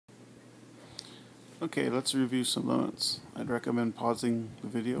Okay, let's review some limits. I'd recommend pausing the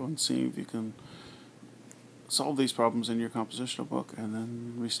video and seeing if you can solve these problems in your compositional book, and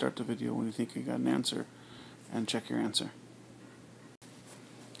then restart the video when you think you got an answer and check your answer.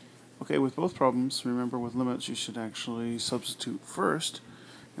 Okay, with both problems, remember with limits you should actually substitute first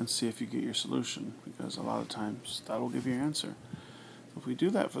and see if you get your solution, because a lot of times that will give you your answer. If we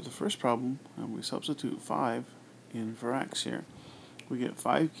do that for the first problem and we substitute 5 in for x here, we get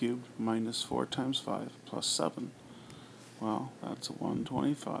 5 cubed minus 4 times 5 plus 7. Well, that's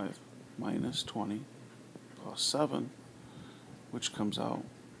 125 minus 20 plus 7, which comes out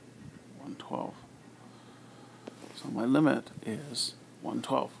 112. So my limit is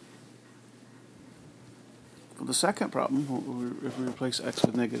 112. For the second problem, if we replace x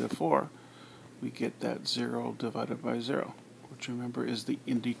with negative 4, we get that 0 divided by 0, which remember is the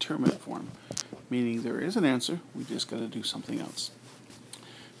indeterminate form, meaning there is an answer, we just got to do something else.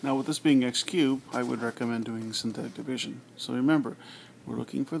 Now with this being x cubed, I would recommend doing synthetic division. So remember, we're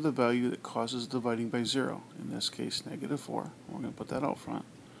looking for the value that causes dividing by 0, in this case negative 4. We're going to put that out front.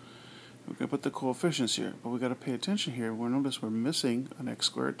 We're going to put the coefficients here, but we've got to pay attention here. We'll notice we're missing an x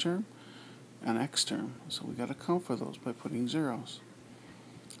squared term, an x term, so we got to account for those by putting zeros.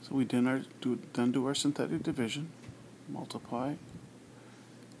 So we then do our synthetic division, multiply,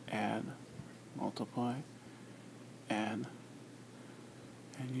 add, multiply, add,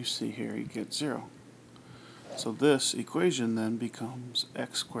 and you see here you get 0. So this equation then becomes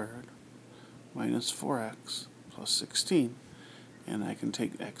x squared minus 4x plus 16. And I can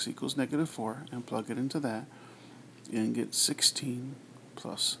take x equals negative 4 and plug it into that and get 16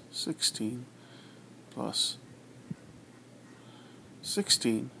 plus 16 plus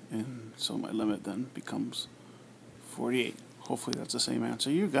 16. And so my limit then becomes 48. Hopefully that's the same answer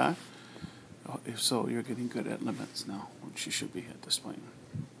you got. If so, you're getting good at limits now, which you should be at this point.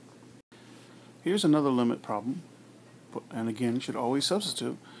 Here's another limit problem, and again, you should always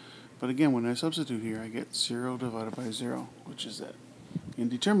substitute. But again, when I substitute here, I get 0 divided by 0, which is that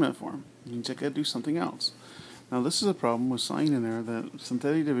indeterminate form. It means I got to do something else. Now, this is a problem with sign in there that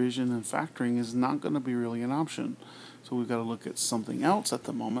synthetic division and factoring is not going to be really an option. So we've got to look at something else at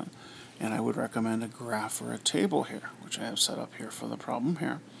the moment, and I would recommend a graph or a table here, which I have set up here for the problem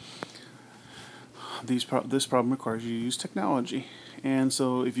here. This problem requires you to use technology. And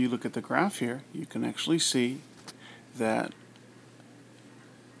so if you look at the graph here, you can actually see that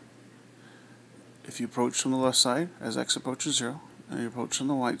if you approach from the left side as x approaches 0, and you approach from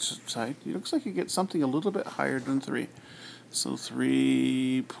the right side, it looks like you get something a little bit higher than 3. So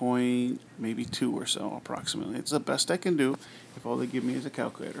 3 point maybe 2 or so approximately. It's the best I can do. If all they give me is a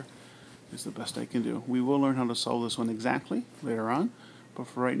calculator, it's the best I can do. We will learn how to solve this one exactly later on, but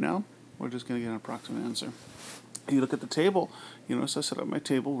for right now, we're just going to get an approximate answer. If you look at the table, you notice I set up my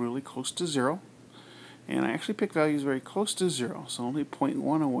table really close to 0. And I actually pick values very close to 0, so only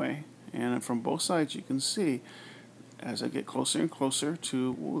 0.1 away. And from both sides you can see, as I get closer and closer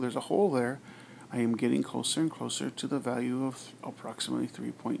to, there's a hole there, I am getting closer and closer to the value of approximately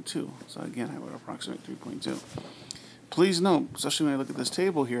 3.2. So again, I would approximate 3.2. Please note, especially when I look at this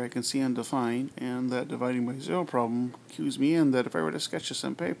table here, I can see undefined, and that dividing by 0 problem cues me in that if I were to sketch this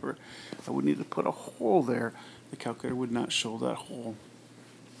on paper, I would need to put a hole there. The calculator would not show that hole.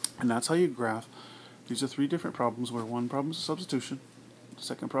 And that's how you graph. These are 3 different problems, where one problem is a substitution, the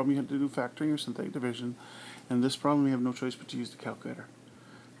second problem you have to do factoring or synthetic division, and this problem you have no choice but to use the calculator.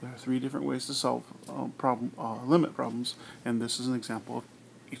 There are 3 different ways to solve limit problems, and this is an example of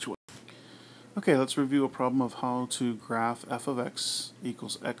each way. Okay, let's review a problem of how to graph f of x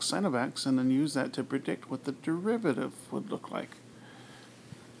equals x sine of x, and then use that to predict what the derivative would look like.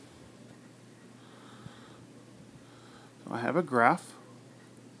 So I have a graph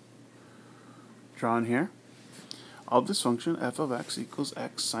drawn here of this function f of x equals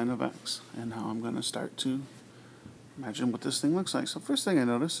x sine of x, and now I'm going to start to imagine what this thing looks like. So first thing I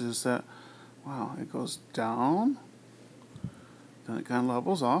notice is that, wow, it goes down, then it kind of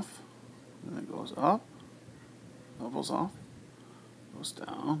levels off, then it goes up, levels off, goes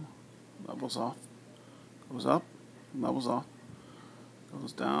down, levels off, goes up, levels off,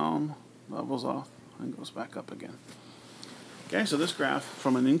 goes down, levels off, and goes back up again. Okay, so this graph,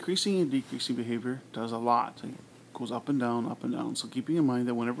 from an increasing and decreasing behavior, does a lot. It goes up and down, up and down. So keeping in mind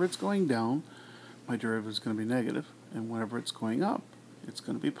that whenever it's going down, my derivative is going to be negative, and whenever it's going up, it's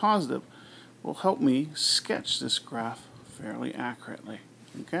going to be positive, will help me sketch this graph fairly accurately.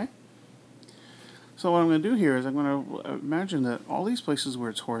 Okay? So what I'm going to do here is I'm going to imagine that all these places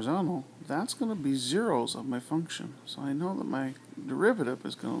where it's horizontal, that's going to be zeros of my function. So I know that my derivative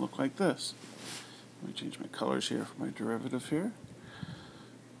is going to look like this. Let me change my colors here for my derivative here.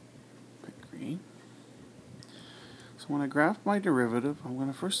 Pick green. So when I graph my derivative,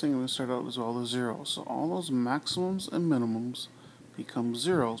 first thing I'm going to start out with all the zeros. So all those maximums and minimums become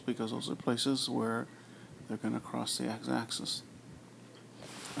zeros because those are places where they're going to cross the x-axis.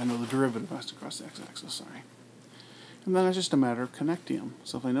 I know the derivative has to cross the x-axis, sorry. And then it's just a matter of connecting them.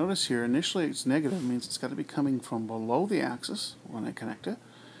 So if I notice here, initially it's negative, means it's got to be coming from below the axis when I connect it.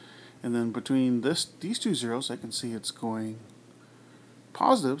 And then between these two zeros, I can see it's going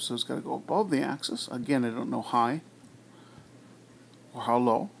positive, so it's got to go above the axis. Again, I don't know high or how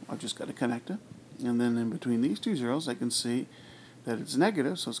low. I've just got to connect it. And then in between these two zeros, I can see that it's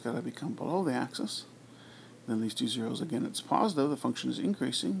negative, so it's got to become below the axis. Then these two zeros, again, it's positive. The function is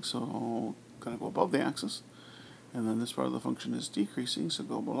increasing, so got to go above the axis. And then this part of the function is decreasing, so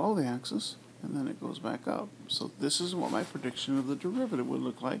go below the axis, and then it goes back up. So this is what my prediction of the derivative would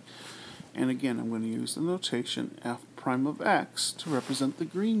look like. And again, I'm going to use the notation f prime of x to represent the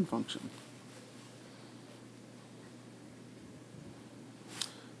green function.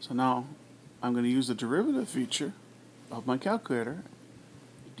 So now I'm going to use the derivative feature of my calculator,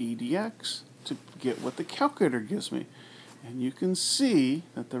 d dx, to get what the calculator gives me. And you can see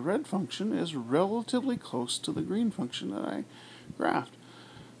that the red function is relatively close to the green function that I graphed.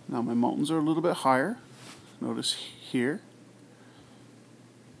 Now my mountains are a little bit higher. Notice here,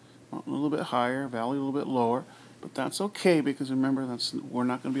 mountain a little bit higher, valley a little bit lower, but that's okay because remember we're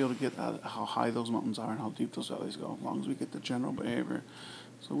not going to be able to get how high those mountains are and how deep those valleys go as long as we get the general behavior.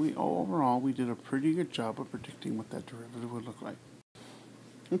 So overall we did a pretty good job of predicting what that derivative would look like.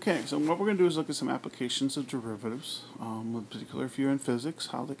 Okay, so what we're going to do is look at some applications of derivatives, in particular if you're in physics,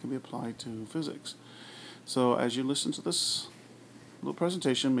 how they can be applied to physics. So as you listen to this little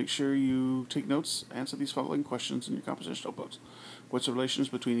presentation, make sure you take notes, answer these following questions in your composition notebooks. What's the relations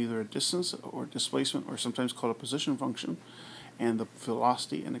between either a distance or displacement, or sometimes called a position function, and the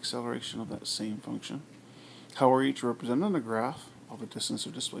velocity and acceleration of that same function? How are each represented on a graph of a distance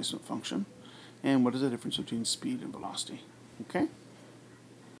or displacement function? And what is the difference between speed and velocity? Okay?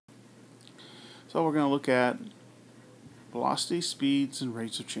 So we're going to look at velocity, speeds, and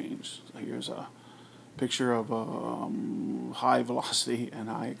rates of change. So here's a picture of a high velocity and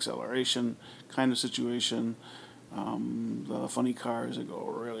high acceleration kind of situation. The funny cars that go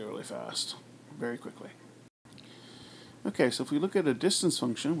really, really fast, very quickly. Okay, so if we look at a distance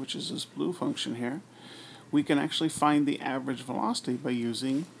function, which is this blue function here, we can actually find the average velocity by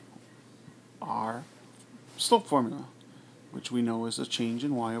using our slope formula, which we know is a change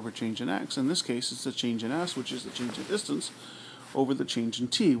in y over change in x. In this case, it's the change in s, which is the change in distance, over the change in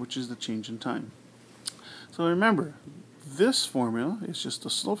t, which is the change in time. So remember, this formula is just a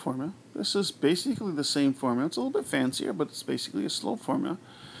slope formula. This is basically the same formula. It's a little bit fancier, but it's basically a slope formula.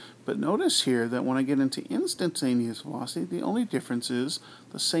 But notice here that when I get into instantaneous velocity, the only difference is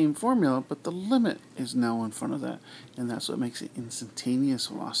the same formula, but the limit is now in front of that. And that's what makes it instantaneous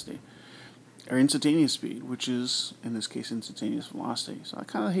velocity. Or instantaneous speed, which is, in this case, instantaneous velocity. So that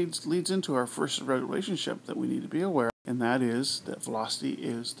kind of leads into our first relationship that we need to be aware of, and that is that velocity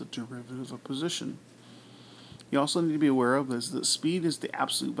is the derivative of position. You also need to be aware of is that speed is the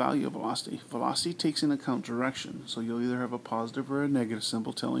absolute value of velocity. Velocity takes into account direction, so you'll either have a positive or a negative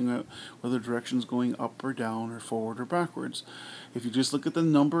symbol telling you whether the direction is going up or down or forward or backwards. If you just look at the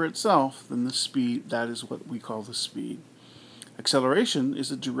number itself, then the speed, that is what we call the speed. Acceleration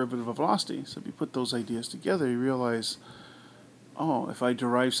is a derivative of velocity. So if you put those ideas together, you realize, oh, if I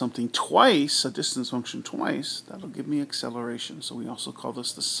derive something twice, a distance function twice, that'll give me acceleration. So we also call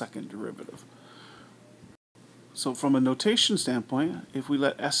this the second derivative. So from a notation standpoint, if we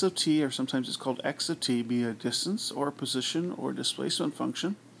let s of t, or sometimes it's called x of t, be a distance or a position or displacement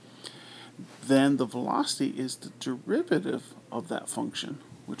function, then the velocity is the derivative of that function,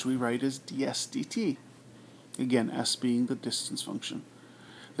 which we write as ds dt. Again, s being the distance function.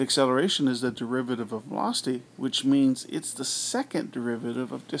 The acceleration is the derivative of velocity, which means it's the second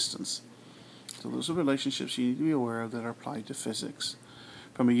derivative of distance. So those are relationships you need to be aware of that are applied to physics.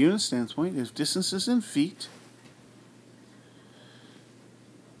 From a unit standpoint, if distance is in feet,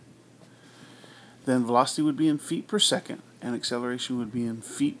 then velocity would be in feet per second, and acceleration would be in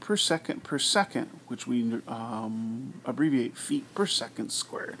feet per second, which we abbreviate feet per second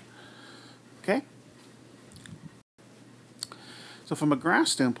squared. Okay? So from a graph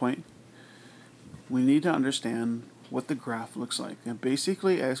standpoint, we need to understand what the graph looks like. And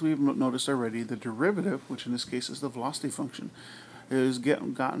basically, as we've noticed already, the derivative, which in this case is the velocity function, is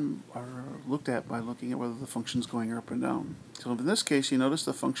gotten or looked at by looking at whether the function is going up and down. So in this case, you notice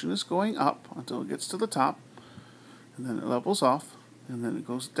the function is going up until it gets to the top, and then it levels off, and then it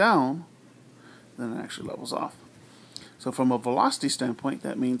goes down, then it actually levels off. So from a velocity standpoint,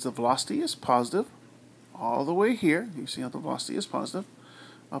 that means the velocity is positive all the way here. You see how the velocity is positive.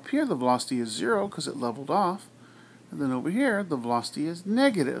 Up here, the velocity is 0 because it leveled off. And then over here, the velocity is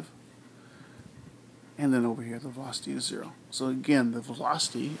negative. And then over here, the velocity is 0. So again, the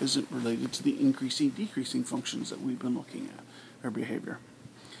velocity isn't related to the increasing, decreasing functions that we've been looking at, or behavior.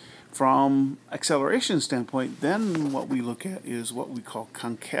 From acceleration standpoint, then what we look at is what we call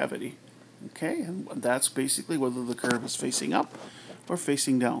concavity. Okay, and that's basically whether the curve is facing up or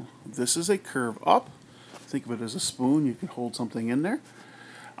facing down. This is a curve up. Think of it as a spoon. You can hold something in there.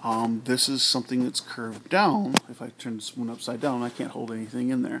 This is something that's curved down. If I turn the spoon upside down, I can't hold anything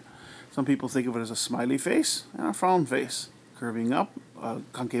in there. Some people think of it as a smiley face and a frown face. Curving up,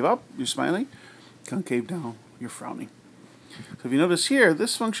 concave up, you're smiling. Concave down, you're frowning. So if you notice here,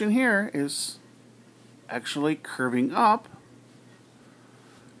 this function here is actually curving up.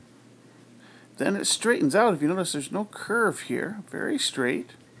 Then it straightens out. If you notice, there's no curve here. Very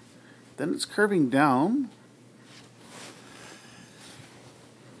straight. Then it's curving down.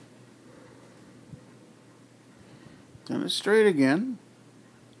 Then it's straight again.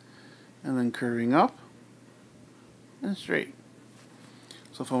 And then curving up and straight.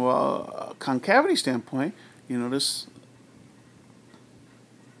 So from a concavity standpoint, you notice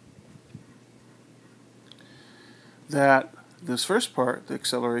that this first part, the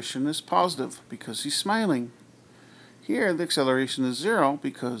acceleration is positive because he's smiling. Here, the acceleration is 0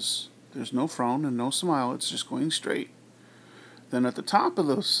 because there's no frown and no smile. It's just going straight. Then at the top of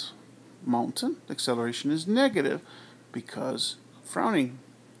this mountain, the acceleration is negative because frowning.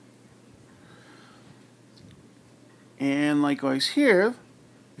 And likewise here,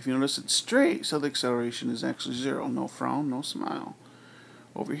 if you notice it's straight, so the acceleration is actually 0. No frown, no smile.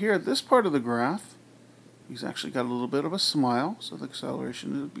 Over here, this part of the graph, he's actually got a little bit of a smile, so the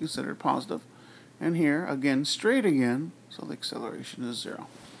acceleration is considered positive. And here, again, straight again, so the acceleration is 0.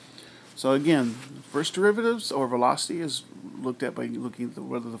 So again, first derivatives or velocity is looked at by looking at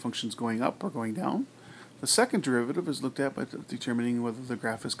whether the function is going up or going down. The second derivative is looked at by determining whether the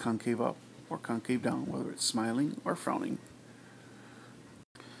graph is concave up or concave down, whether it's smiling or frowning.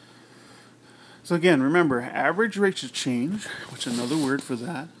 So again, remember, average rate of change, which another word for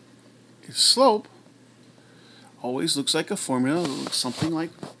that is slope, always looks like a formula that looks something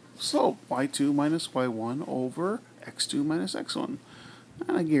like slope, y2 minus y1 over x2 minus x1.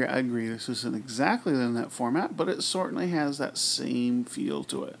 And I agree this isn't exactly in that format, but it certainly has that same feel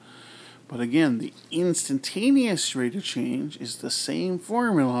to it. But again, the instantaneous rate of change is the same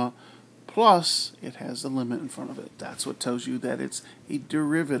formula, plus it has a limit in front of it. That's what tells you that it's a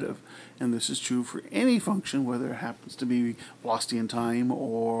derivative. And this is true for any function, whether it happens to be velocity in time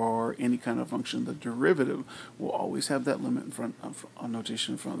or any kind of function. The derivative will always have that limit in front of a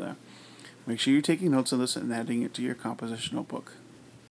notation in front of that. Make sure you're taking notes of this and adding it to your composition notebook.